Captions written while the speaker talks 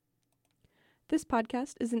This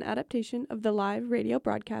podcast is an adaptation of the live radio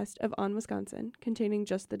broadcast of On Wisconsin, containing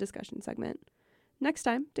just the discussion segment. Next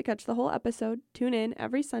time, to catch the whole episode, tune in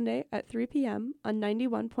every Sunday at 3 p.m. on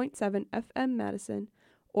 91.7 FM Madison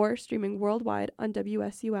or streaming worldwide on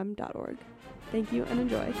WSUM.org. Thank you and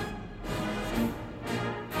enjoy.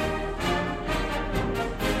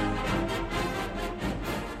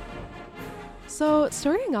 So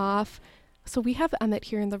starting off, we have Emmett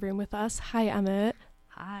here in the room with us. Hi, Emmett.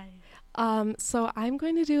 Hi. So I'm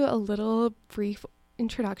going to do a little brief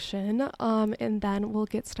introduction, and then we'll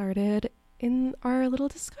get started in our little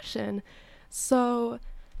discussion. So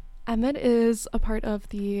Emmett is a part of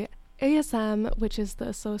the ASM, which is the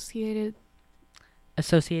Associated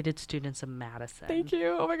Students of Madison. Thank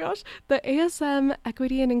you. Oh my gosh. The ASM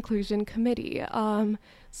Equity and Inclusion Committee.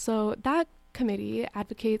 So that committee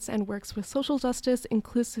advocates and works with social justice,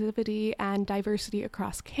 inclusivity, and diversity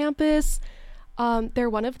across campus. They're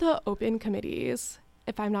one of the open committees,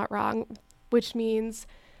 if I'm not wrong, which means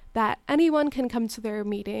that anyone can come to their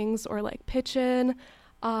meetings or pitch in.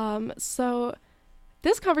 So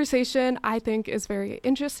this conversation, I think, is very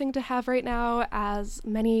interesting to have right now, as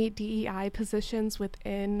many DEI positions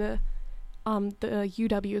within the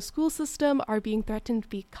UW school system are being threatened to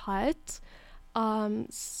be cut,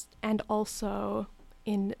 and also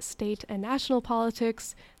in state and national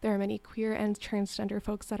politics, there are many queer and transgender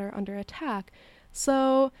folks that are under attack.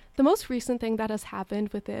 So the most recent thing that has happened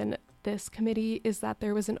within this committee is that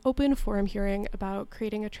there was an open forum hearing about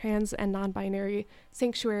creating a trans and non-binary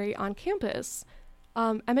sanctuary on campus.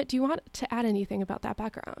 Emmett, do you want to add anything about that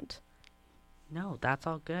background? No, that's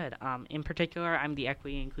all good. In particular, I'm the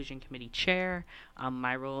Equity and Inclusion Committee Chair.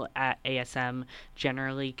 My role at ASM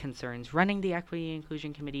generally concerns running the Equity and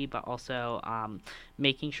Inclusion Committee, but also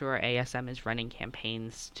making sure ASM is running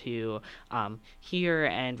campaigns to hear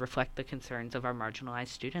and reflect the concerns of our marginalized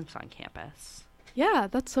students on campus. Yeah,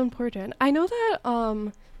 that's so important. I know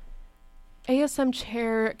that ASM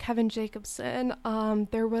Chair Kevin Jacobson,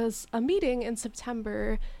 there was a meeting in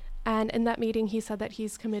September, and in that meeting, he said that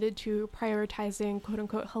he's committed to prioritizing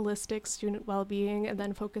quote-unquote holistic student well-being and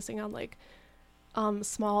then focusing on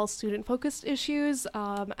small student-focused issues.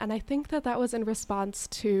 And I think that was in response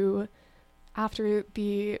to after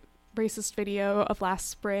the racist video of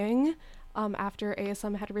last spring, after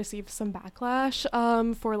ASM had received some backlash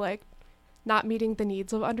for not meeting the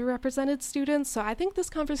needs of underrepresented students. So I think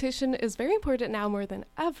this conversation is very important now more than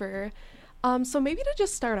ever. So maybe to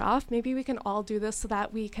just start off, maybe we can all do this so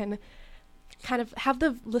that we can kind of have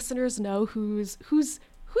the listeners know who's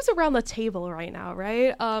around the table right now,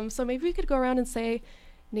 right? So maybe we could go around and say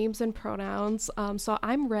names and pronouns. So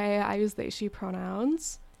I'm Ray, I use they, she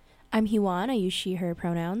pronouns. I'm Heewone, I use she, her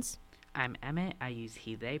pronouns. I'm Emmett, I use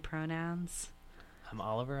he, they pronouns. I'm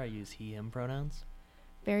Oliver, I use he, him pronouns.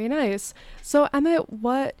 Very nice. So Emmett,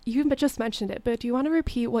 you just mentioned it, but do you want to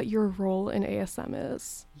repeat what your role in ASM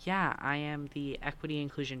is? Yeah, I am the Equity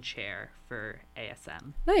Inclusion Chair for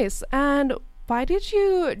ASM. Nice. And why did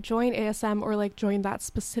you join ASM or join that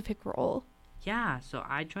specific role? Yeah, so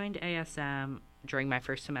I joined ASM during my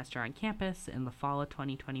first semester on campus in the fall of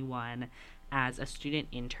 2021 as a student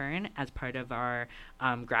intern as part of our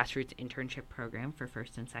grassroots internship program for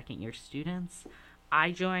first and second year students.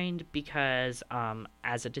 I joined because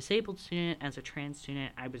as a disabled student, as a trans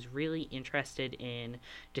student, I was really interested in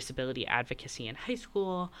disability advocacy in high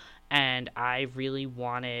school, and I really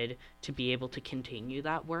wanted to be able to continue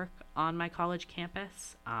that work on my college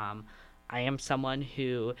campus. I am someone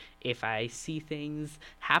who, if I see things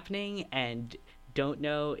happening and don't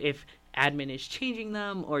know if admin is changing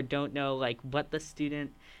them or don't know what the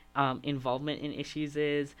student involvement in issues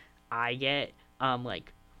is, I get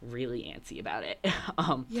really antsy about it.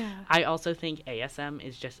 Yeah. I also think ASM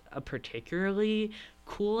is just a particularly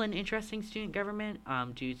cool and interesting student government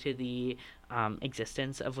due to the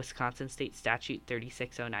existence of Wisconsin State Statute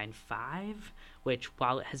 36095, which,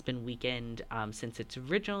 while it has been weakened since its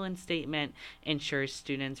original instatement, ensures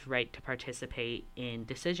students' right to participate in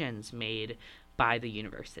decisions made by the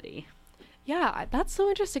university. Yeah, that's so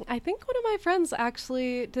interesting. I think one of my friends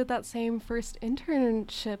actually did that same first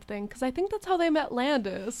internship thing, because I think that's how they met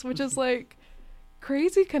Landis, which is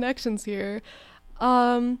crazy connections here.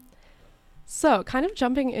 So kind of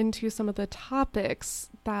jumping into some of the topics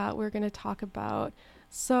that we're going to talk about.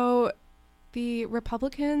 So the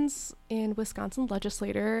Republicans in Wisconsin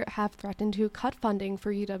legislature have threatened to cut funding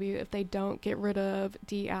for UW if they don't get rid of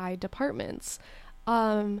DEI departments.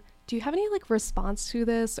 Do you have any response to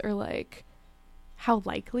this, or how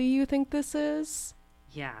likely you think this is?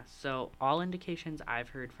 Yeah, so all indications I've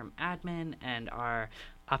heard from admin and our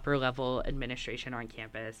upper level administration on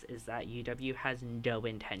campus is that UW has no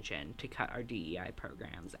intention to cut our DEI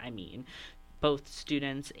programs. I mean, both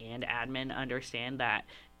students and admin understand that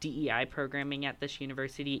DEI programming at this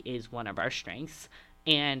university is one of our strengths,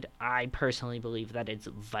 and I personally believe that it's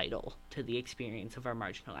vital to the experience of our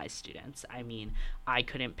marginalized students. I mean, I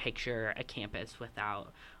couldn't picture a campus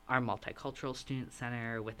without our multicultural student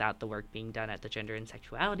center, without the work being done at the Gender and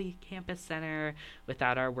Sexuality Campus Center,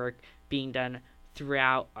 without our work being done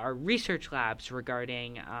throughout our research labs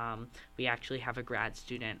regarding, we actually have a grad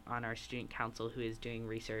student on our student council who is doing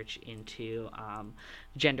research into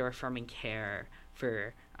gender affirming care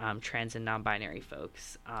for trans and non-binary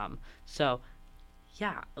folks. So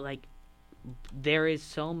yeah, like, there is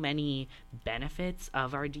so many benefits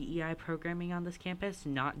of our DEI programming on this campus,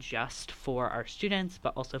 not just for our students,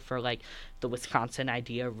 but also for like the Wisconsin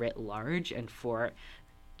idea writ large, and for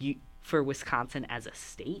Wisconsin as a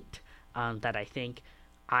state. That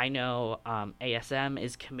I know ASM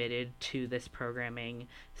is committed to this programming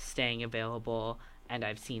staying available, and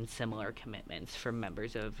I've seen similar commitments from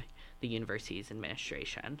members of the university's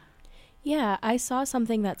administration. Yeah, I saw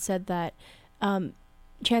something that said that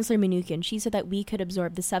Chancellor Mnuchin, she said that we could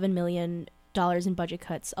absorb the $7 million in budget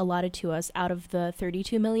cuts allotted to us out of the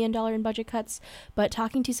 $32 million in budget cuts. But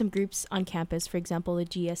talking to some groups on campus, for example, the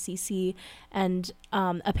GSCC, and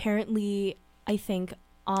apparently, I think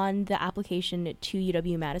on the application to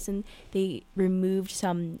UW Madison, they removed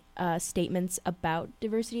some statements about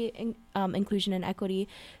diversity, inclusion, and equity.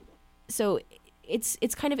 So it's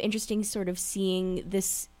kind of interesting sort of seeing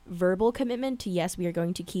this verbal commitment to, yes, we are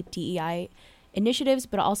going to keep DEI initiatives,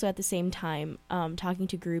 but also at the same time talking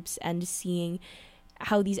to groups and seeing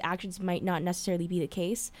how these actions might not necessarily be the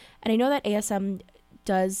case. And I know that ASM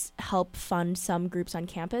does help fund some groups on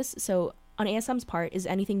campus. So on ASM's part, is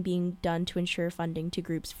anything being done to ensure funding to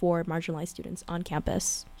groups for marginalized students on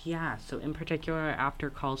campus? Yeah, so in particular, after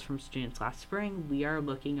calls from students last spring, we are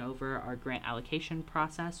looking over our grant allocation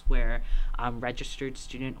process where registered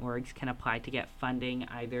student orgs can apply to get funding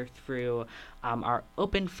either through our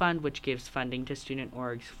open fund, which gives funding to student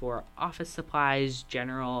orgs for office supplies,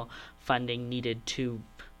 general funding needed to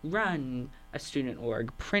run a student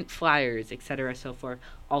org, print flyers, etc., so forth.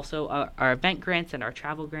 Also, our event grants and our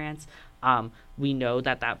travel grants. We know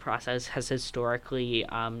that process has historically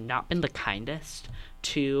not been the kindest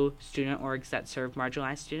to student orgs that serve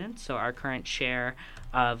marginalized students. So our current chair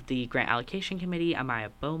of the Grant Allocation Committee, Amaya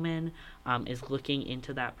Bowman, is looking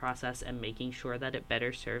into that process and making sure that it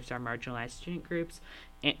better serves our marginalized student groups.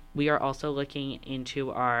 And we are also looking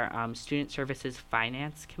into our Student Services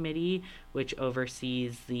Finance Committee, which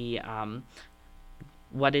oversees the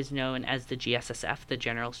what is known as the GSSF, the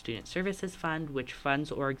General Student Services Fund, which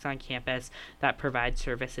funds orgs on campus that provide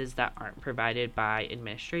services that aren't provided by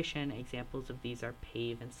administration. Examples of these are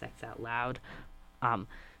PAVE and Sex Out Loud.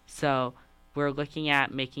 So we're looking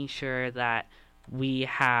at making sure that we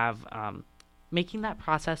have making that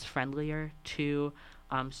process friendlier to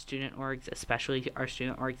student orgs, especially our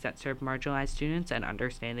student orgs that serve marginalized students, and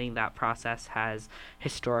understanding that process has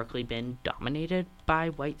historically been dominated by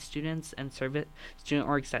white students and student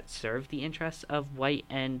orgs that serve the interests of white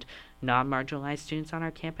and non-marginalized students on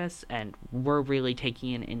our campus. And we're really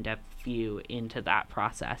taking an in-depth view into that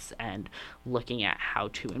process and looking at how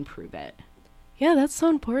to improve it. Yeah, that's so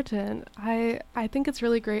important. I think it's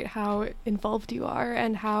really great how involved you are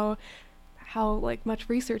and how like much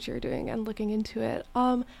research you're doing and looking into it.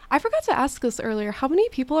 I forgot to ask this earlier. How many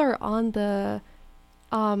people are on the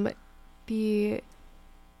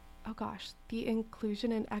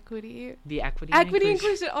inclusion and equity? The equity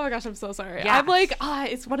inclusion. Oh my gosh, I'm so sorry. Yeah. I'm like,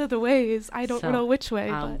 it's one of the ways. I don't know which way.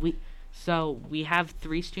 But. So we have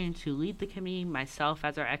 3 students who lead the committee, myself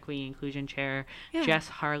as our equity inclusion chair, Jess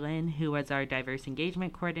Harlan, who is our diverse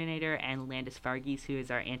engagement coordinator, and Landis Varghese, who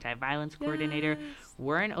is our anti-violence coordinator.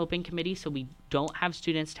 We're an open committee, so we don't have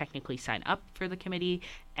students technically sign up for the committee.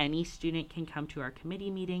 Any student can come to our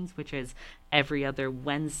committee meetings, which is every other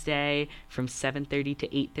Wednesday from 7:30 to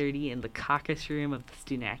 8:30 in the caucus room of the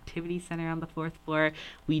Student Activity Center on the 4th floor.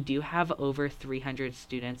 We do have over 300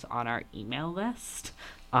 students on our email list.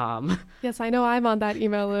 Yes, I know I'm on that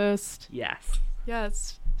email list. Yes.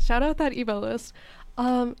 Shout out that email list.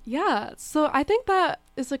 So I think that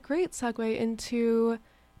is a great segue into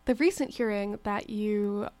the recent hearing that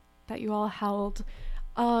you all held.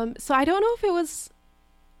 So I don't know if it was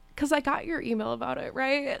because I got your email about it,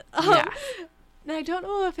 right? Yeah. And I don't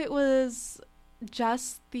know if it was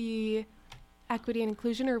just the equity and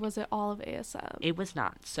inclusion, or was it all of ASM? It was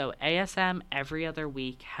not. So ASM every other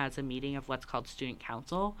week has a meeting of what's called student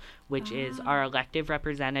council, which is our elective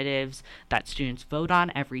representatives that students vote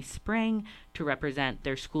on every spring to represent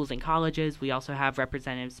their schools and colleges. We also have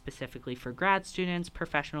representatives specifically for grad students,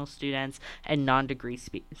 professional students, and non-degree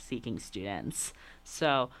seeking students.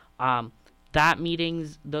 So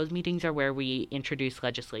those meetings are where we introduce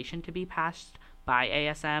legislation to be passed by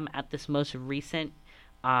ASM. At this most recent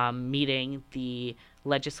meeting, the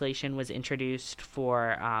legislation was introduced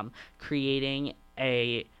for creating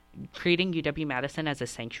UW-Madison as a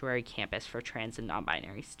sanctuary campus for trans and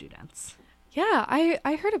non-binary students. Yeah,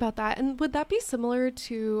 I heard about that. And would that be similar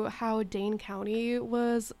to how Dane County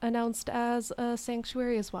was announced as a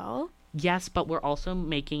sanctuary as well? Yes, but we're also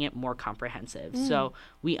making it more comprehensive. So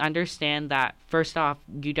we understand that, first off,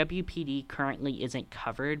 UWPD currently isn't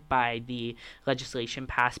covered by the legislation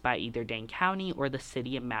passed by either Dane County or the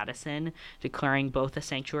city of Madison, declaring both a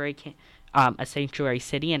sanctuary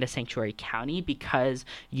city and a sanctuary county, because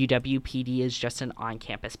UWPD is just an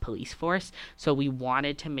on-campus police force. So we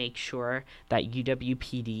wanted to make sure that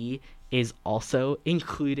UWPD is also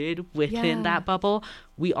included within that bubble.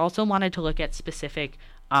 We also wanted to look at specific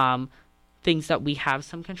things that we have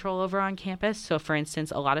some control over on campus. So, for instance,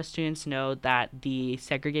 a lot of students know that the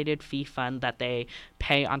segregated fee fund that they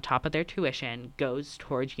pay on top of their tuition goes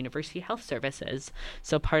towards University Health Services.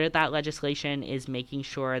 So part of that legislation is making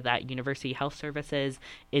sure that University Health Services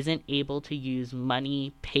isn't able to use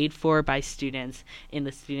money paid for by students in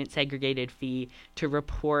the student segregated fee to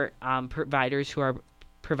report providers who are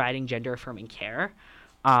providing gender-affirming care.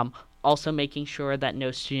 Also making sure that no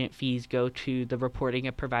student fees go to the reporting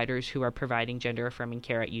of providers who are providing gender-affirming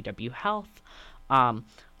care at UW Health.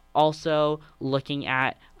 Also looking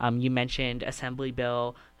at, you mentioned Assembly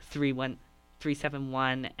Bill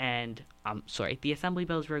 371 and, the Assembly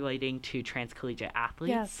Bills relating to trans-collegiate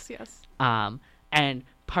athletes. Yes. And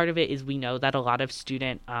part of it is we know that a lot of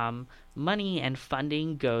student money and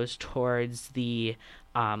funding goes towards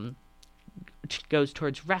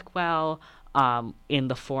RecWell, in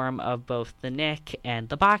the form of both the NIC and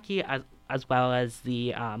the Baki, as well as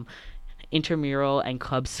the intramural and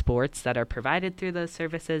club sports that are provided through those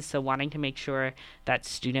services. So wanting to make sure that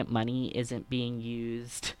student money isn't being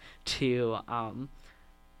used to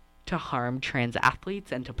harm trans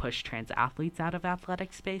athletes and to push trans athletes out of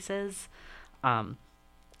athletic spaces.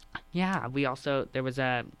 We also, there was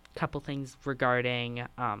a couple things regarding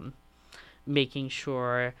making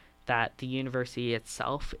sure that the university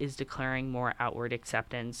itself is declaring more outward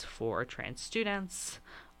acceptance for trans students,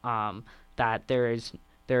 that there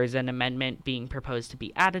is an amendment being proposed to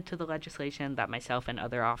be added to the legislation that myself and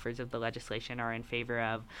other authors of the legislation are in favor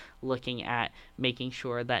of, looking at making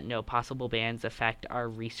sure that no possible bans affect our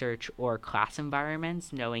research or class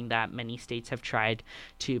environments, knowing that many states have tried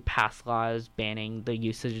to pass laws banning the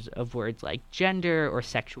usage of words like gender or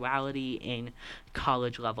sexuality in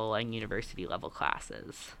college level and university level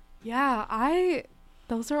classes. Yeah,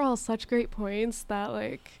 those are all such great points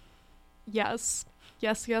that, yes.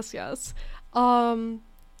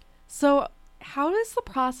 So how is the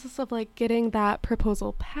process of, getting that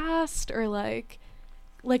proposal passed, or,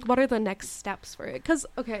 what are the next steps for it? Because,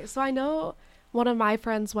 okay, so I know one of my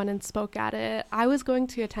friends went and spoke at it. I was going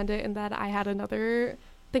to attend it, and then I had another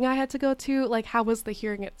thing I had to go to. How was the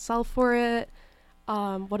hearing itself for it?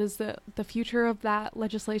 What does the future of that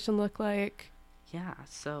legislation look like? Yeah,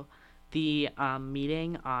 so the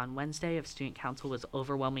meeting on Wednesday of Student Council was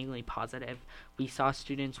overwhelmingly positive. We saw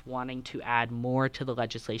students wanting to add more to the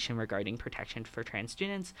legislation regarding protection for trans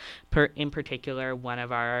students. In particular, one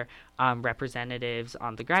of our representatives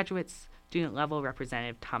on the graduate student level,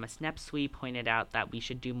 Representative Thomas Nepswe, pointed out that we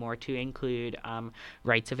should do more to include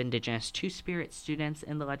rights of Indigenous Two-Spirit students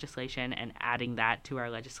in the legislation and adding that to our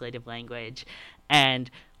legislative language.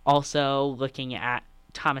 And also looking at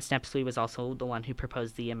Thomas Nepswe was also the one who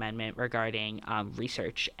proposed the amendment regarding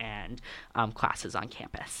research and classes on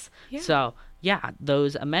campus. Yeah. So,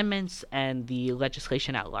 those amendments and the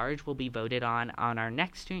legislation at large will be voted on our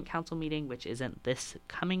next student council meeting, which isn't this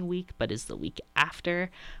coming week, but is the week after.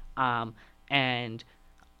 From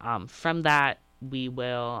that, we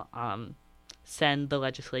will send the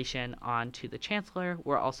legislation on to the chancellor.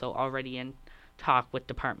 We're also already in talk with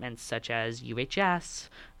departments such as UHS,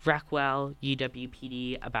 RecWell,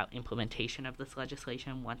 UWPD about implementation of this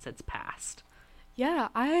legislation once it's passed. Yeah,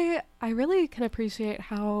 I really can appreciate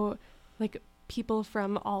how people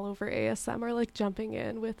from all over ASM are jumping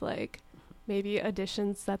in with maybe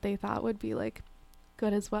additions that they thought would be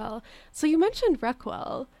good as well. So you mentioned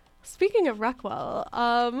RecWell. Speaking of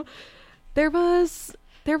RecWell, there was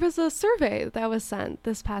a survey that was sent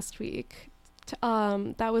this past week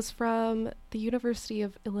That was from the University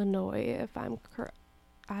of Illinois, if I'm correct.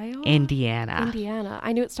 Iowa? Indiana.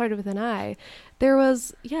 I knew it started with an I. There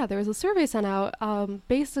was a survey sent out,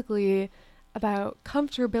 basically about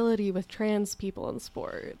comfortability with trans people in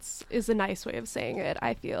sports is a nice way of saying it,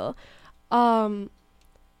 I feel. I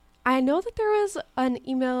know that there was an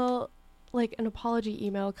email, like an apology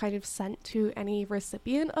email kind of sent to any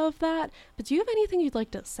recipient of that, but do you have anything you'd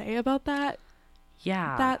like to say about that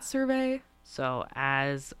survey? So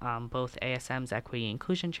as both ASM's Equity and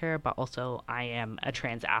Inclusion Chair, but also I am a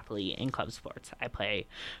trans athlete in club sports. I play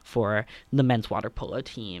for the men's water polo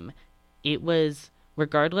team. It was,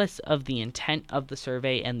 regardless of the intent of the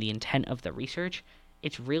survey and the intent of the research,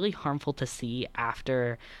 it's really harmful to see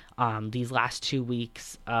after these last 2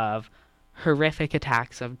 weeks of horrific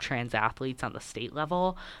attacks of trans athletes on the state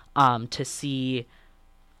level, to see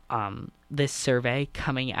this survey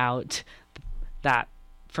coming out that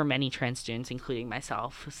for many trans students, including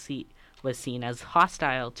myself, was seen as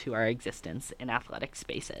hostile to our existence in athletic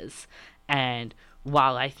spaces. And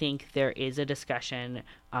while I think there is a discussion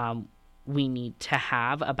we need to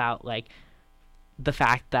have about like the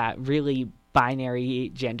fact that really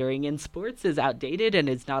binary gendering in sports is outdated and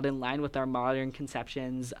is not in line with our modern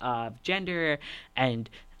conceptions of gender, and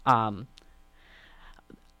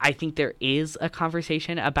I think there is a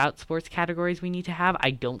conversation about sports categories we need to have.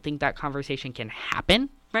 I don't think that conversation can happen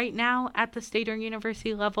right now at the state or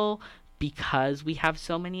university level because we have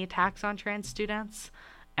so many attacks on trans students.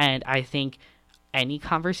 And I think any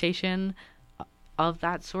conversation of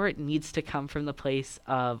that sort needs to come from the place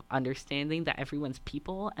of understanding that everyone's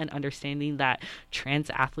people and understanding that trans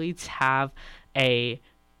athletes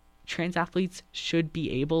should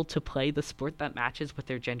be able to play the sport that matches with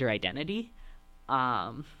their gender identity.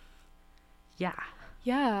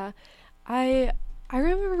 Yeah. I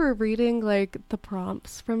remember reading like the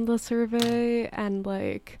prompts from the survey and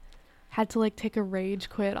like had to like take a rage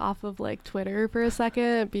quit off of like Twitter for a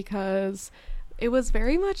second because it was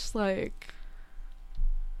very much like,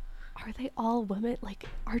 are they all women? Like,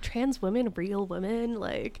 are trans women real women?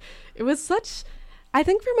 Like, it was such, I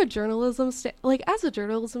think from a journalism as a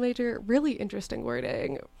journalism major, really interesting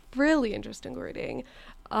wording.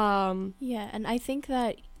 Yeah, and I think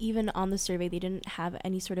that even on the survey, they didn't have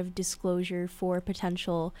any sort of disclosure for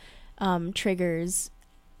potential triggers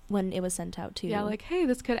when it was sent out too. Yeah, like, hey,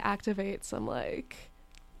 this could activate some like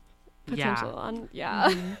potential on. Yeah.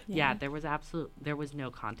 Mm-hmm. Yeah, there was no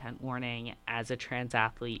content warning as a trans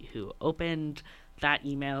athlete who opened that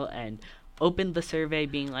email and opened the survey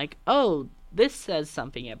being like, oh, this says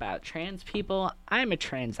something about trans people. I'm a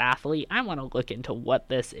trans athlete. I want to look into what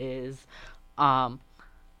this is.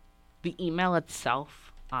 The email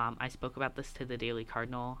itself, I spoke about this to the Daily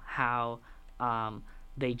Cardinal, how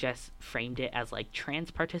they just framed it as like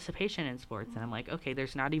trans participation in sports. And I'm like, okay,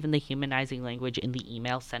 there's not even the humanizing language in the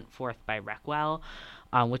email sent forth by Reckwell,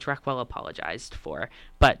 which Reckwell apologized for,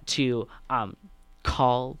 but to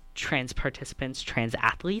call trans participants trans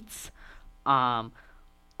athletes.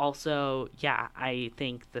 Also, yeah, I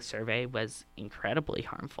think the survey was incredibly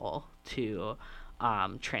harmful to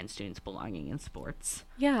trans students belonging in sports.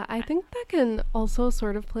 Yeah, I think that can also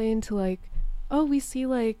sort of play into like, oh, we see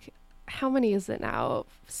like, how many is it now?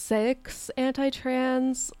 6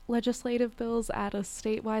 anti-trans legislative bills at a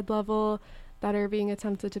statewide level that are being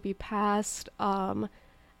attempted to be passed. And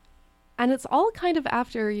it's all kind of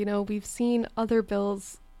after, we've seen other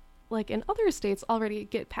bills like in other states already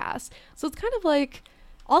get passed. So it's kind of like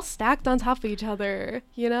all stacked on top of each other,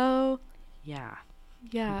 Yeah.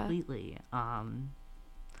 Yeah. Completely.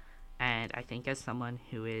 And I think as someone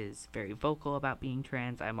who is very vocal about being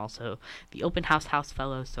trans, I'm also the Open House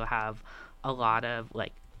Fellow, so have a lot of,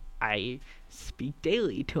 I speak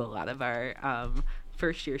daily to a lot of our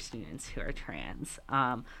first-year students who are trans.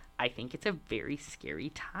 I think it's a very scary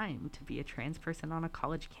time to be a trans person on a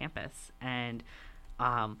college campus, and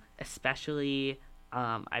especially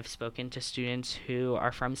I've spoken to students who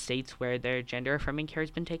are from states where their gender affirming care has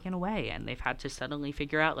been taken away, and they've had to suddenly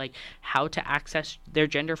figure out how to access their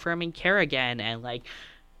gender affirming care again, and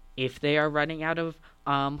if they are running out of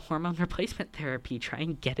hormone replacement therapy, try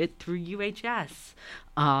and get it through UHS.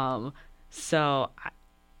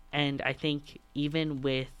 And I think even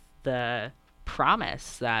with the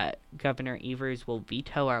promise that Governor Evers will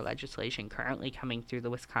veto our legislation currently coming through the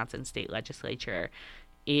Wisconsin state legislature,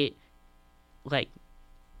 the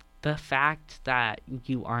fact that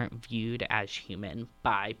you aren't viewed as human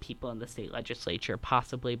by people in the state legislature,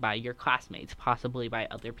 possibly by your classmates, possibly by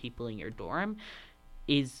other people in your dorm,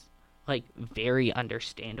 is very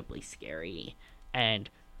understandably scary. And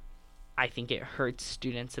I think it hurts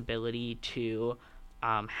students' ability to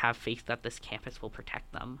have faith that this campus will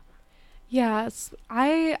protect them. Yes,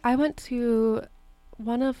 I went to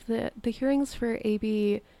one of the hearings for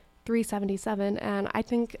AB 377, and I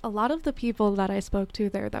think a lot of the people that I spoke to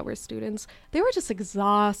there that were students, they were just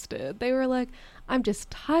exhausted. They were like, I'm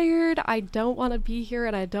just tired, I don't want to be here,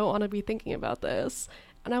 and I don't want to be thinking about this.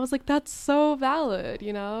 And I was like, that's so valid,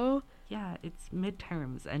 you know? Yeah, it's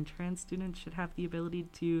midterms, and trans students should have the ability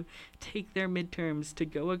to take their midterms,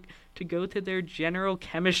 to go to their general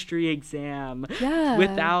chemistry exam, Yeah.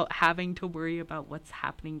 without having to worry about what's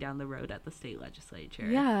happening down the road at the state legislature.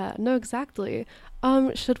 Yeah, no, exactly.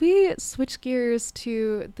 Should we switch gears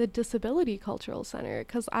to the Disability Cultural Center?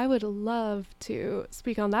 Because I would love to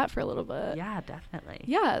speak on that for a little bit. Yeah, definitely.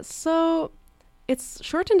 Yeah, so it's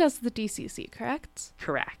shortened as the DCC, correct?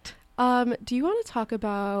 Correct. Do you want to talk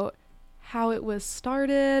about how it was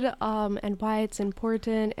started, and why it's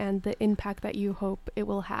important, and the impact that you hope it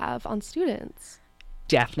will have on students?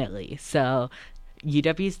 Definitely. So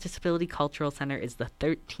UW's Disability Cultural Center is the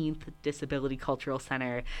 13th Disability Cultural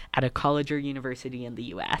Center at a college or university in the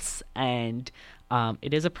U.S. And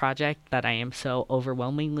it is a project that I am so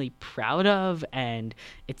overwhelmingly proud of, and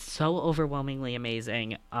it's so overwhelmingly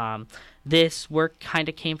amazing. This work kind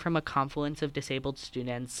of came from a confluence of disabled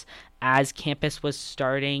students as campus was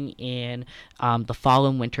starting in the fall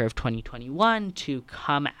and winter of 2021 to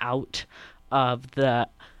come out of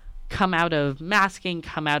masking,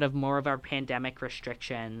 come out of more of our pandemic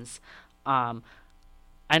restrictions.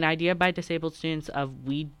 An idea by disabled students of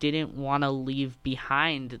we didn't want to leave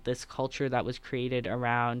behind this culture that was created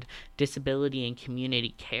around disability and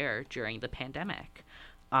community care during the pandemic.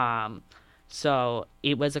 So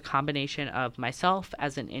it was a combination of myself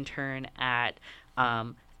as an intern at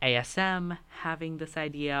ASM having this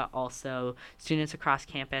idea, also students across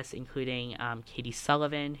campus, including Katie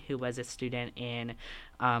Sullivan, who was a student in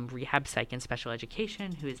rehab psych and special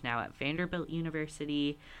education, who is now at Vanderbilt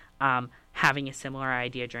University, having a similar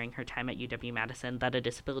idea during her time at UW-Madison that a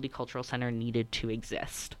Disability Cultural Center needed to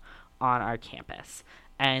exist on our campus.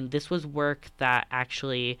 And this was work that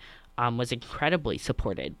actually was incredibly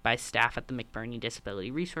supported by staff at the McBurney Disability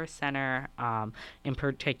Resource Center. In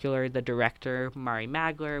particular, the director, Mari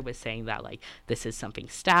Magler, was saying that this is something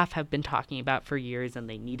staff have been talking about for years and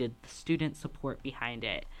they needed the student support behind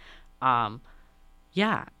it.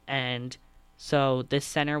 And so this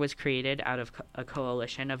center was created out of a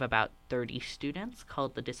coalition of about 30 students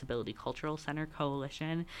called the Disability Cultural Center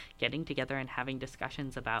Coalition, getting together and having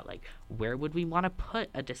discussions about where would we want to put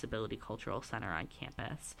a Disability Cultural Center on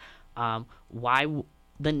campus,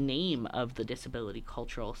 the name of the Disability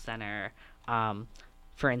Cultural Center.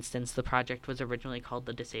 For instance, the project was originally called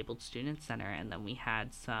the Disabled Student Center, and then we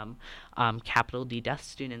had some capital D deaf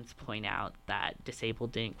students point out that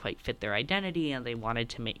disabled didn't quite fit their identity, and they wanted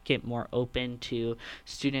to make it more open to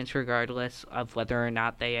students regardless of whether or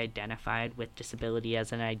not they identified with disability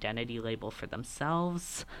as an identity label for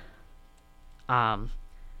themselves. So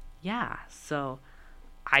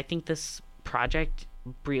I think this project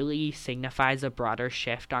really signifies a broader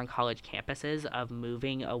shift on college campuses of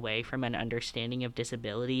moving away from an understanding of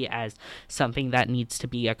disability as something that needs to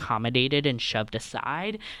be accommodated and shoved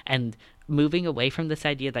aside, and moving away from this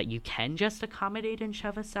idea that you can just accommodate and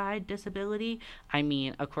shove aside disability. I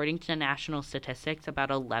mean, according to national statistics, about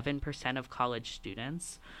 11% of college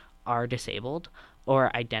students are disabled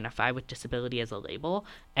or identify with disability as a label,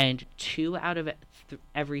 and 2 out of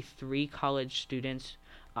every 3 college students,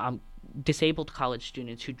 disabled college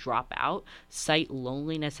students who drop out, cite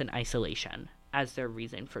loneliness and isolation as their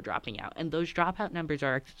reason for dropping out. And those dropout numbers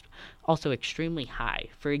are also extremely high.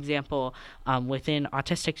 For example, within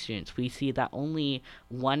autistic students, we see that only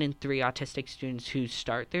 1 in 3 autistic students who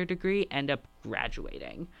start their degree end up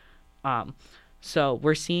graduating. So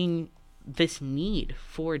we're seeing this need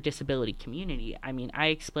for disability community. I mean, I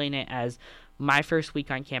explain it as my first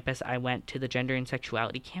week on campus, I went to the Gender and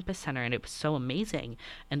Sexuality Campus Center, and it was so amazing.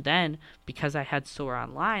 And then, because I had SOAR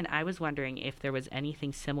online, I was wondering if there was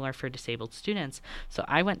anything similar for disabled students. So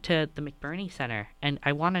I went to the McBurney Center, and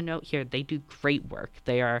I want to note here, they do great work.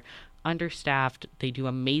 They are understaffed. They do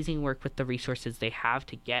amazing work with the resources they have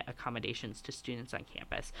to get accommodations to students on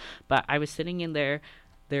campus. But I was sitting in their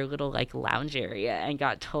little lounge area and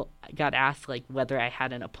got asked whether I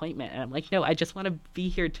had an appointment, and I'm like, no, I just want to be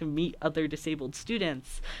here to meet other disabled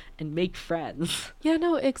students and make friends. Yeah,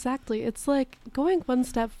 no, exactly. It's going one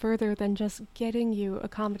step further than just getting you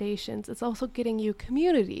accommodations. It's also getting you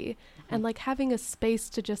community and having a space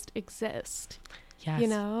to just exist. Yes. You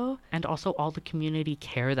know? And also all the community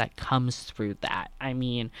care that comes through that. I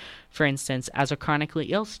mean, for instance, as a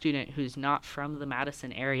chronically ill student who's not from the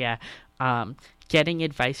Madison area, getting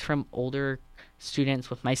advice from older students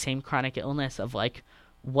with my same chronic illness of like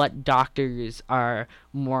what doctors are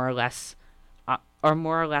more or less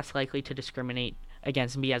likely to discriminate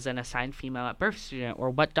against me as an assigned female at birth student, or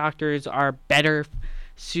what doctors are better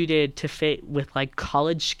suited to fit with like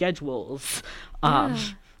college schedules.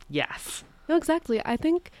 Yes. No, exactly. I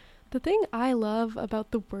think the thing I love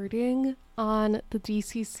about the wording on the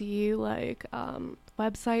DCC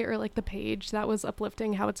website, or like the page that was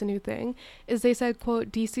uplifting how it's a new thing, is they said,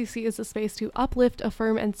 quote, DCC is a space to uplift,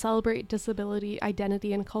 affirm, and celebrate disability,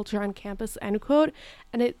 identity, and culture on campus, end quote.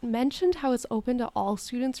 And it mentioned how it's open to all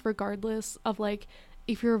students regardless of like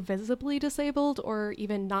if you're visibly disabled or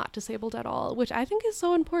even not disabled at all, which I think is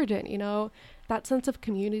so important, you know, that sense of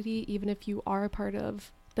community, even if you are a part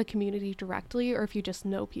of the community directly or if you just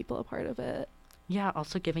know people a part of it. Yeah,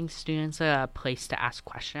 also giving students a place to ask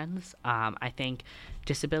questions. I think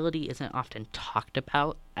disability isn't often talked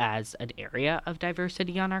about as an area of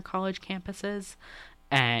diversity on our college campuses,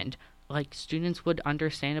 and like students would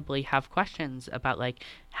understandably have questions about like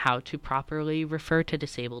how to properly refer to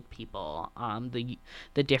disabled people,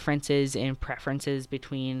 the differences in preferences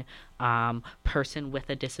between person with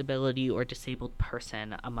a disability or disabled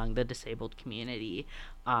person among the disabled community,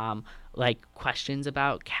 like questions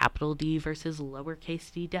about capital D versus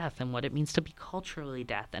lowercase d deaf and what it means to be culturally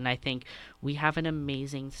deaf. And I think we have an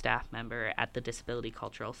amazing staff member at the Disability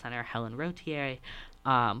Cultural Center, Helen Rotier,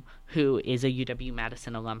 who is a UW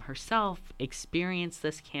Madison alum herself, experienced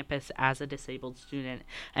this campus as a disabled student,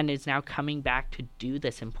 and is now coming back to do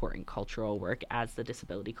this important cultural work as the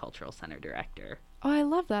Disability Cultural Center director. Oh, I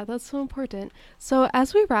love that. That's so important. So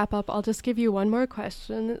as we wrap up, I'll just give you one more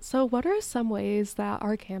question. So what are some ways that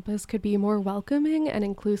our campus could be more welcoming and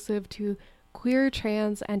inclusive to queer,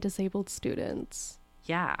 trans, and disabled students?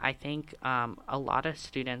 Yeah, I think a lot of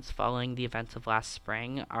students following the events of last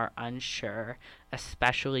spring are unsure,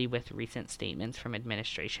 especially with recent statements from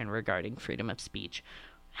administration regarding freedom of speech,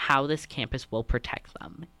 how this campus will protect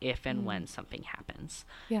them if and when something happens.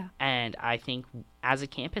 Yeah. And I think as a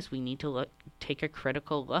campus, we need to take a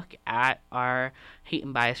critical look at our hate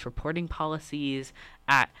and bias reporting policies,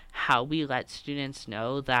 at how we let students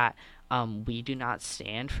know that we do not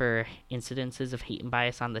stand for incidences of hate and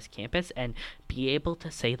bias on this campus, and be able to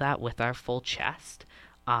say that with our full chest,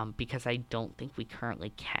 because I don't think we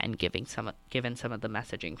currently can, given some of the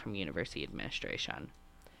messaging from university administration.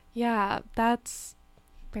 Yeah, that's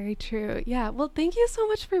very true. Yeah, well, thank you so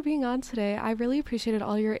much for being on today. I really appreciated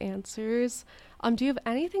all your answers. Do you have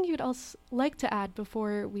anything you'd else like to add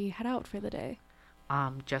before we head out for the day?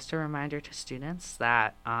 Just a reminder to students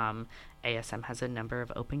that ASM has a number of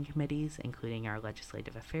open committees, including our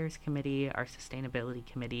Legislative Affairs Committee, our Sustainability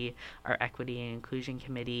Committee, our Equity and Inclusion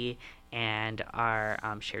Committee, and our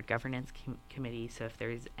Shared Governance Committee. So if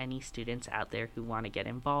there's any students out there who want to get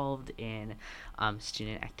involved in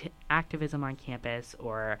student activism on campus,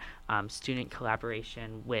 or student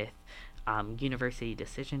collaboration with university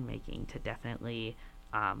decision-making, to definitely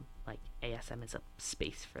ASM is a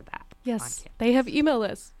space for that. Yes, they have email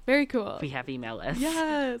lists. Very cool. We have email lists.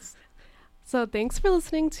 Yes. So thanks for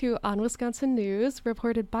listening to On Wisconsin News,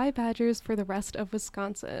 reported by Badgers for the rest of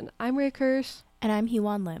Wisconsin. I'm Ray Kirsch. And I'm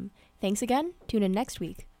Heewone Lim. Thanks again. Tune in next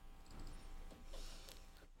week.